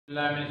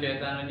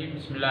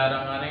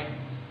Bismillahirrahmanirrahim.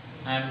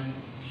 I am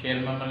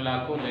Sher Mohammed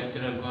Lako,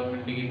 lecturer,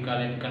 Government Degree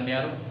College,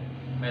 Kandiyaru.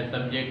 My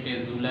subject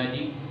is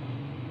zoology.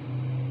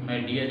 My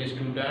dear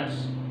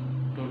students,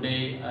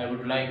 today I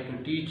would like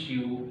to teach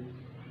you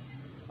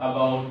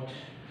about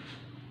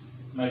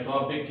my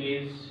topic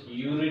is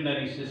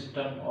urinary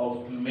system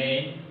of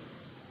man.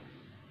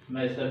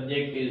 My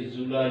subject is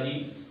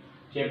zoology,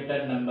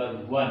 chapter number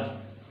 1,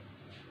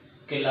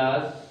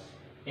 class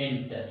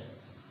enter.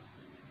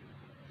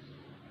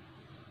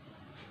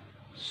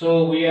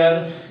 So we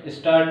are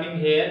starting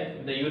here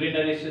the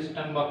urinary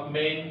system of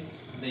man.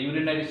 The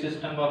urinary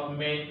system of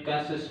man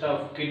consists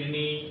of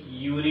kidney,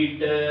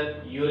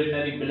 ureter,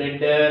 urinary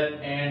bladder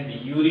and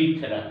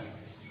urethra.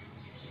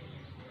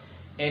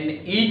 In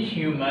each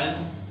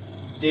human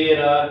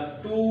there are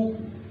two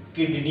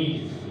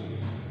kidneys.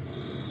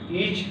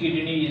 Each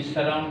kidney is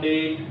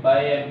surrounded by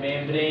a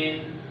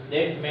membrane.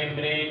 That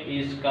membrane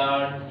is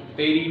called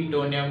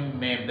peritoneum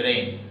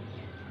membrane.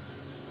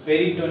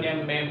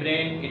 Peritoneum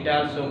membrane, it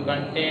also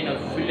contains a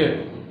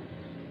fluid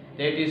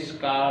that is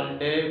called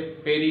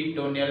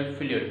peritoneal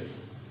fluid.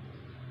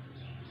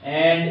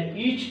 And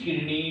each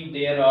kidney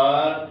there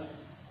are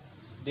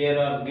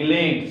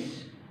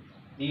glands.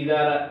 These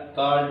are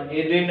called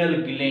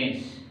adrenal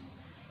glands.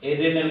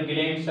 Adrenal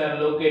glands are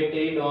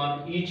located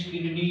on each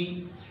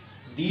kidney.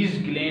 These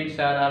glands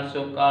are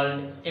also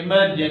called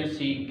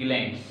emergency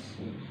glands.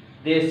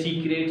 They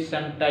secrete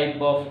some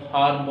type of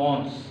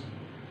hormones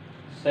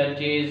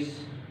such as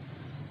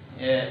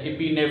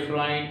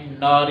epinephrine,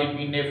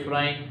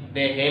 norepinephrine.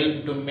 They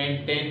help to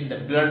maintain the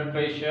blood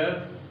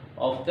pressure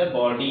of the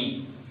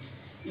body.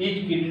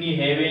 Each kidney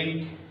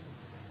having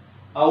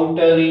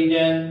outer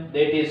region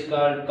that is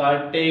called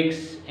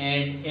cortex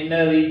and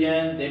inner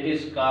region that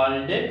is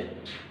called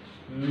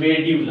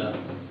medulla.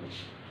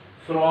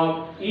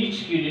 From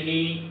each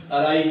kidney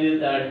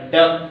arises a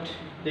duct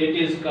that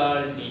is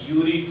called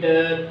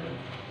ureter,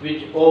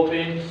 which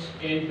opens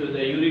into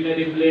the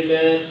urinary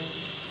bladder.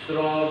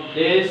 From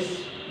this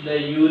the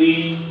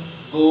urine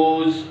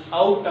goes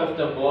out of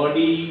the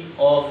body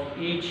of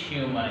each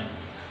human.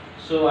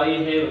 So I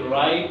have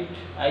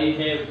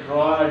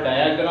drawn a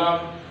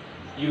diagram.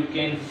 You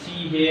can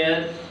see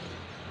here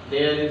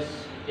there is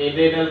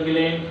adrenal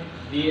gland.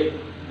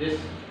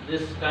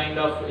 This kind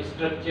of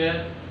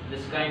structure,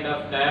 this kind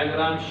of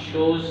diagram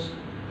shows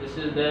this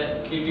is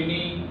the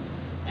kidney,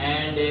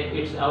 and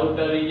its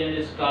outer region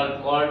is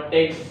called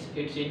cortex,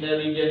 its inner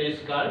region is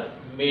called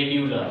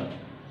medulla,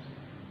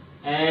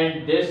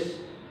 and this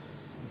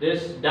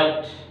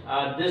duct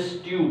or this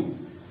tube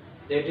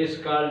that is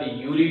called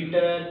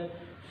ureter.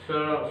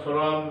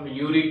 From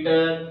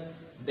ureter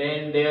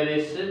then there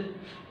is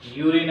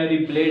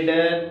urinary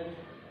bladder.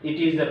 It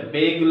is a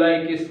bag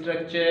like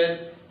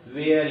structure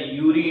where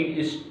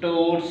urine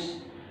stores,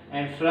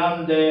 and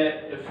from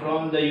the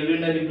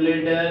urinary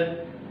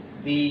bladder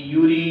the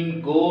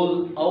urine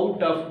goes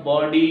out of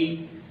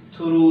body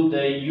through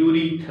the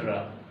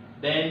urethra.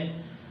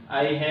 Then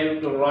I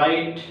have to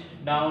write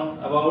down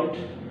about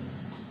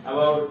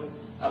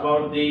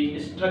the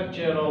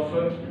structure of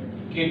a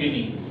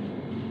kidney.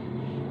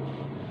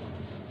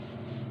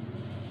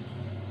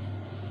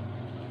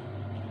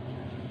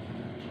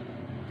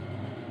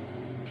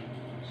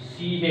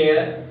 See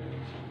here,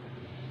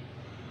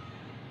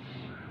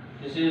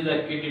 this is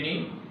the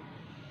kidney.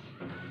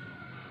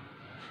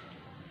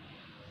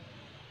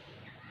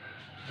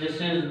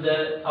 This is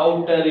the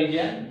outer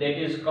region that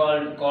is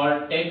called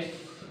cortex,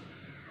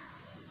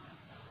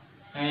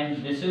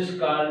 and this is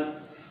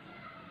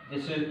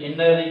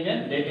inner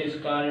region that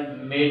is called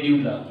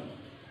medulla.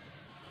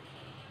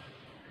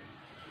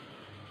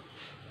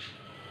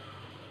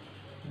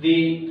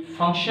 The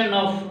function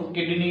of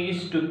kidney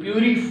is to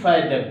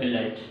purify the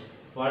blood.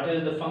 What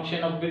is the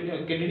function of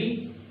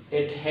kidney?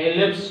 It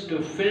helps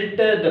to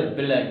filter the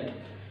blood.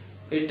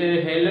 It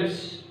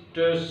helps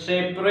to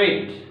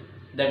separate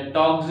the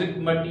toxic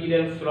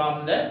material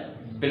from the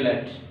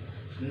blood.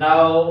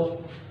 Now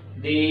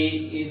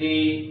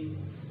the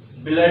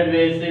blood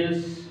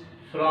vessels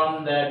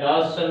from the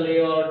dorsal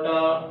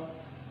aorta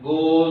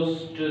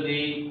goes to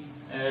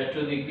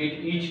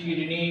each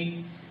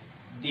kidney.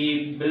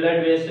 The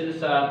blood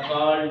vessels are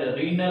called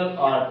renal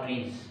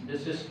arteries.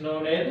 This is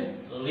known as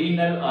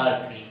renal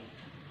artery.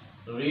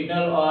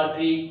 Renal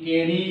artery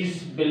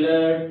carries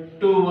blood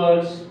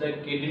towards the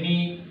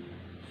kidney.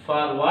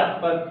 For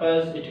what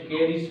purpose it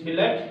carries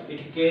blood?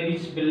 It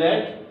carries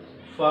blood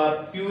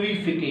for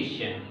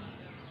purification.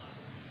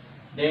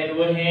 Then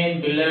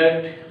when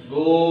blood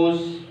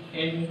goes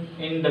in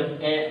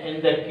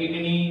the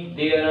kidney,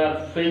 there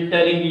are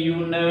filtering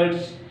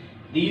units.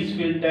 These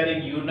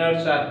filtering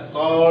units are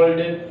called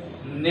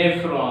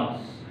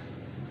nephrons.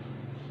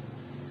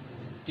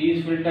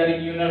 These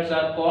filtering units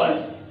are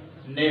called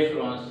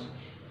nephrons.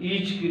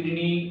 Each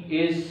kidney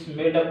is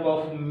made up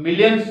of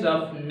millions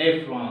of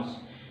nephrons.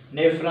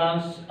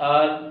 Nephrons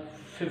are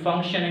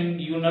functioning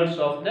units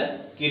of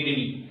the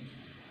kidney.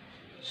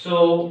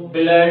 So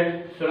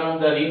blood from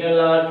the renal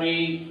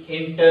artery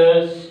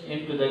enters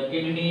into the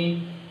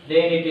kidney,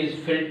 then it is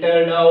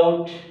filtered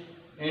out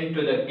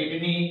into the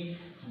kidney,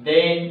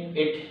 then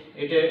it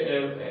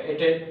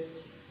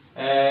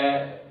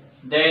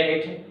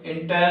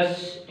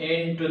enters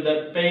into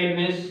the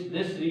pelvis.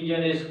 This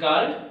region is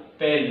called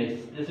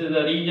pelvis. This is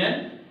the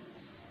region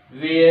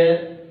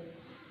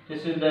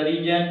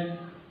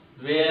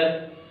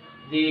where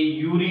the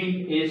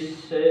urine is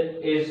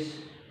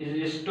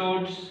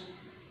stored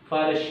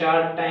for a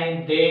short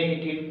time. Then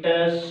it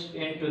enters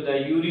into the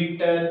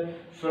ureter.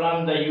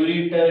 From the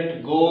ureter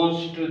it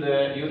goes to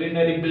the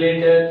urinary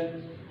bladder.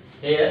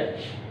 Here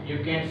you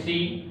can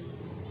see,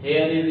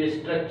 here is the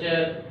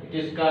structure. It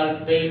is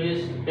called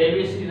pelvis.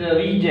 Pelvis is a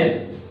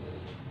region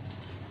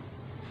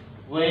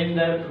when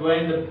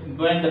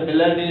the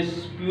blood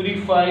is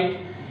purified,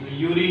 the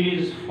urine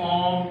is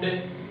formed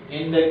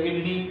in the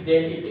kidney,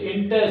 then it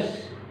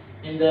enters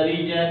in the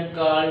region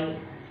called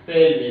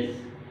pelvis.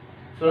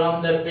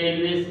 From the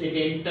pelvis it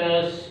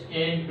enters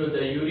into the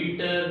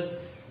ureter.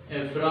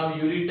 From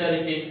ureter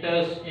it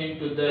enters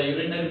into the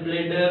urinary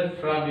bladder.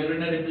 From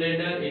urinary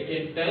bladder it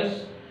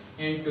enters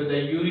into the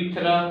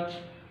urethra,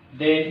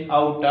 then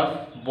out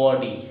of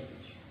body.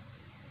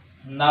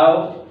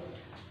 Now,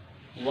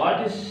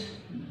 what is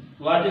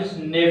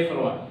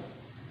nephron?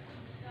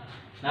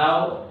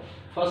 Now,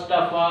 first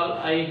of all,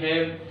 I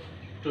have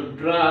to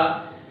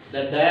draw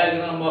the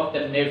diagram of the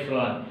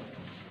nephron.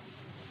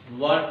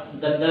 What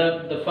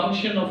the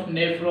function of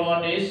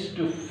nephron is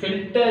to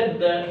filter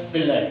the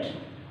blood.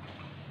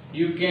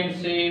 You can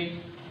say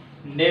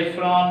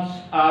nephrons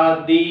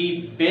are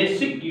the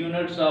basic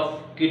units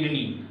of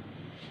kidney.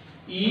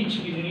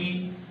 Each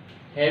kidney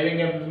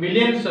having a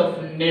millions of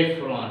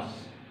nephrons.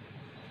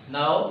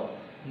 Now,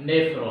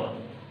 nephron.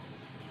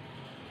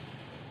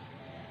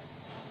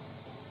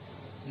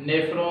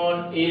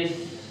 Nephron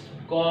is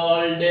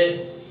called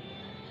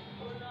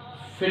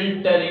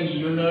filtering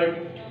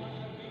unit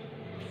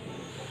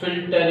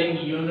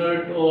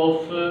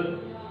of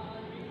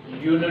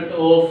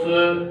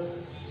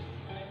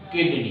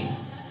kidney.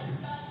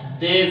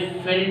 They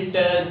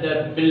filter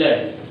the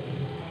blood.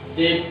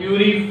 They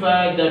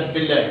purify the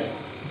blood.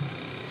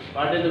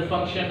 What is the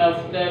function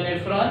of the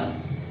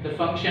nephron? The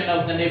function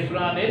of the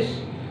nephron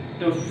is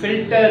to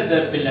filter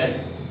the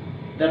blood.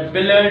 The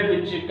blood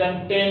which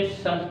contains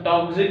some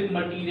toxic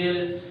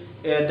material,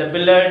 the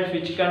blood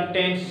which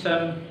contains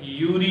some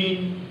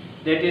urine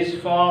that is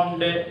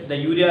formed, the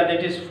urea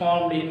that is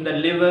formed in the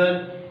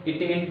liver,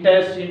 it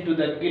enters into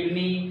the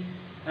kidney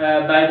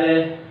by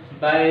the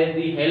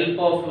help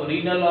of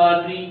renal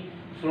artery.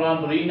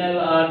 From renal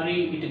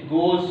artery it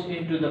goes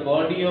into the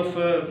body of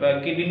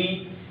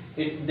kidney.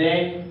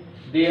 Then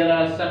there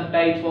are some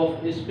type of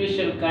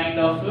special kind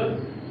of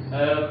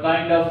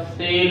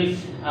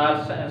cells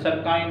or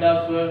some kind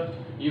of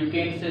you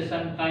can say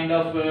some kind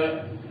of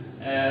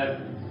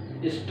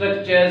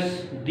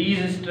structures.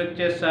 These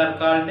structures are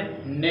called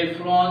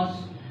nephrons.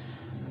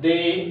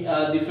 They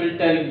are the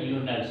filtering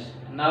units.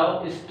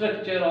 Now,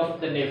 structure of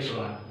the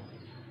nephron.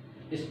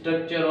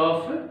 Structure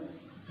of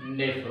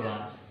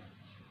nephron.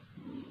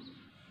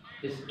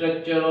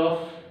 Structure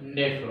of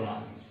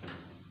nephron.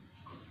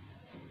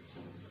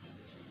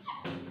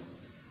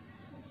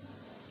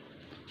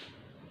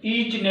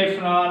 Each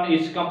nephron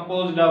is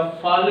composed of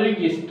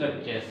following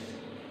structures.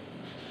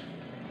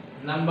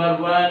 Number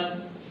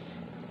 1,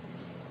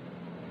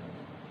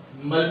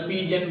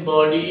 Malpighian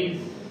bodies.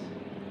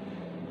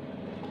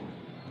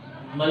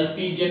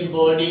 Malpighian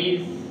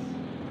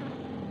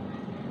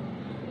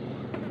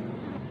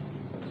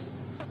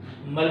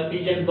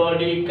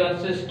body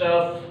consists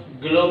of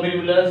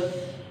glomerulus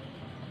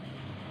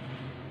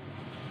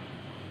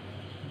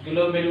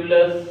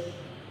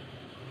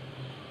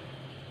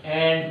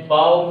and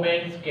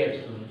Bowman's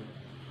capsule.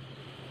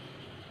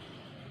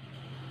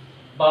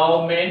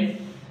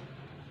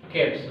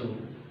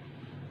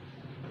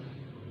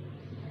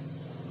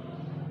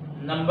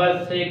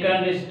 Number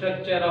 2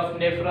 structure of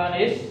nephron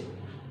is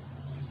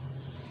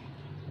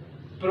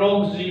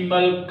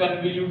proximal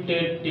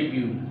convoluted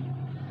tubule.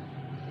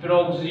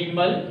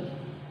 Proximal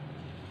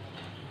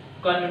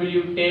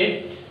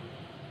convoluted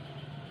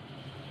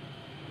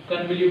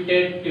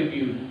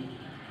tubule.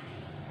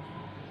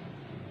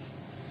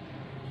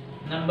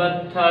 Number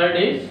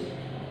 3 is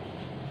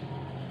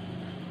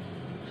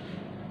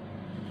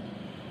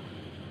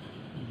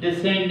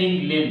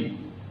descending limb.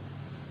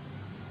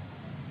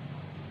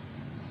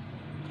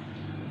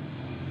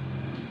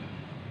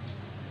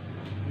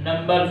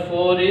 Number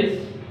 4 is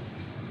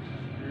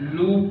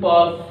loop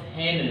of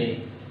Henle.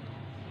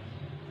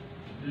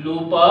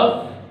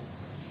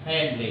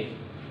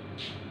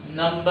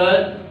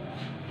 Number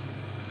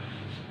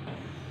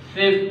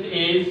 5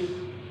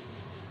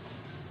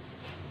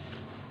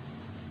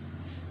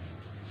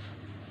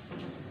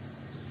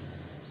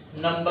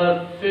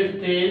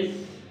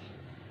 is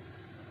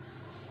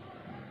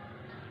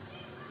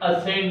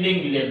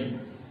ascending limb.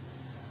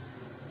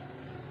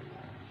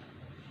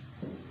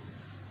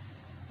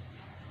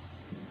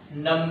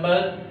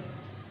 Number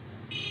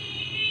 5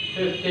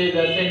 is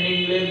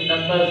ascending limb.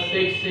 Number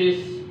 6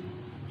 is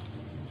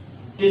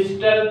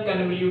distal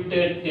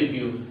convoluted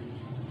tubule.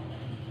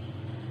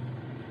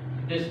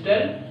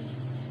 distal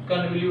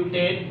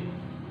convoluted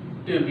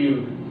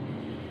tubule.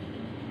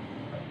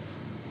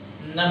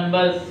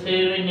 Number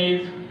 7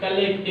 is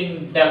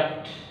collecting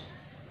duct.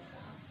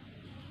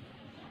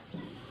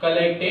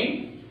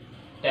 Collecting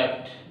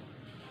duct.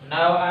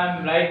 Now I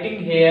am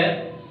writing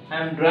here, I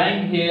am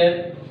drawing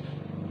here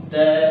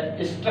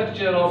the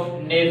structure of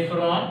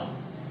nephron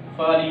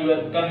for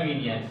your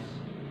convenience.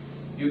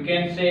 You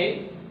can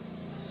say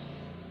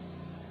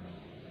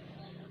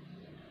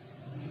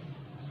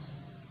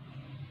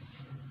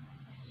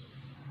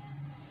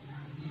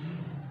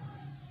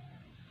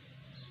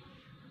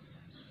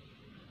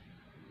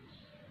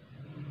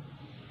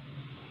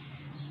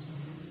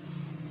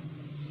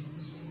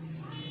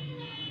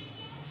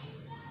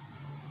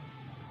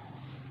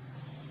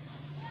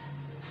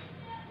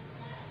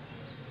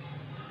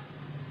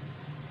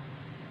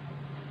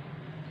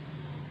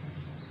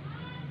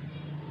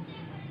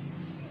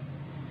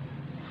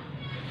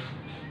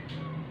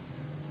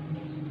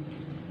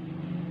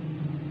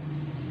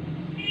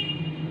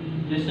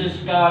this is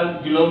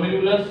called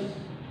glomerulus.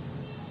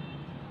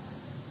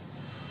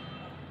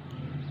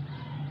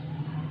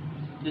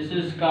 This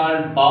is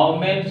called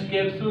Bowman's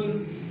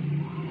capsule.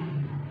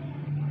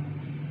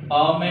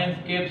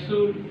 Bowman's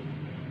capsule.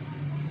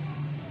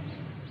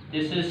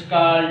 This is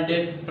called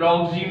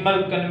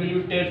proximal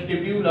convoluted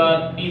tubule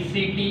or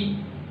PCT.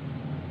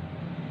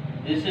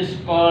 This is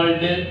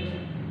called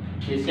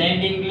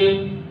descending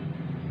limb.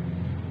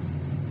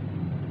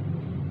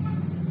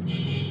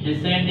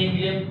 Descending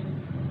limb.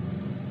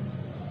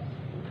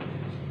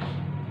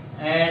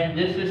 And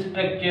this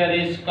structure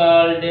is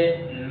called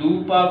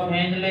loop of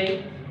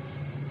Henle,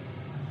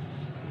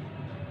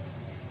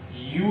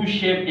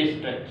 U-shaped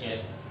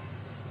structure.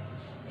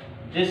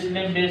 This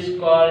limb is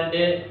called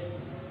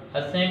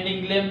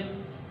ascending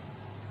limb,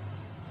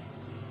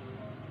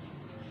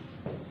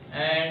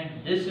 and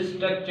this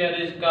structure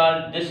is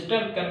called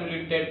distal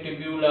convoluted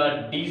tubule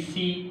or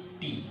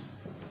DCT,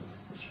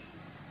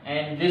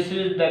 and this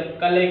is the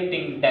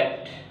collecting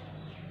duct.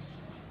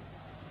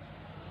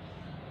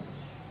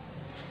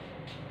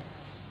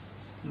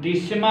 The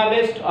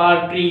smallest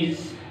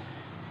arteries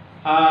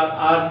are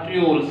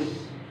arterioles.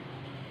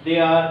 They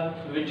are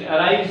which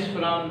arise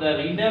from the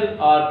renal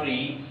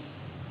artery,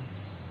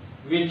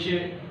 which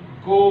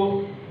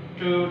go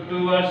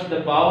towards the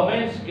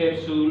Bowman's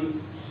capsule.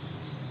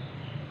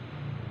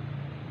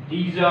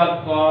 These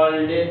are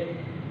called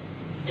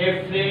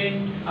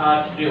efferent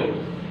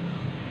arterioles.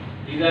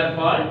 These are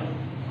called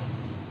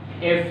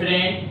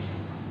efferent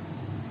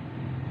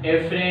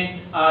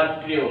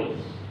arterioles.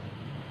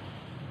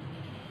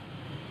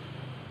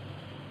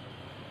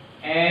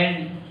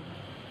 And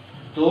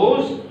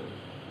those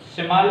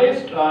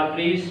smallest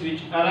arteries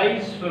which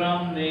arise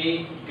from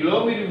the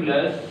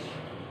glomerulus,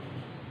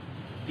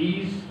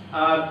 these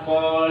are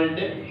called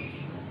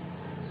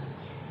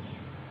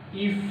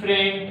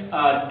efferent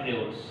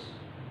arterioles.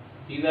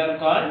 These are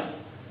called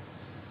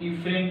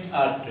efferent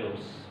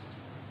arterioles.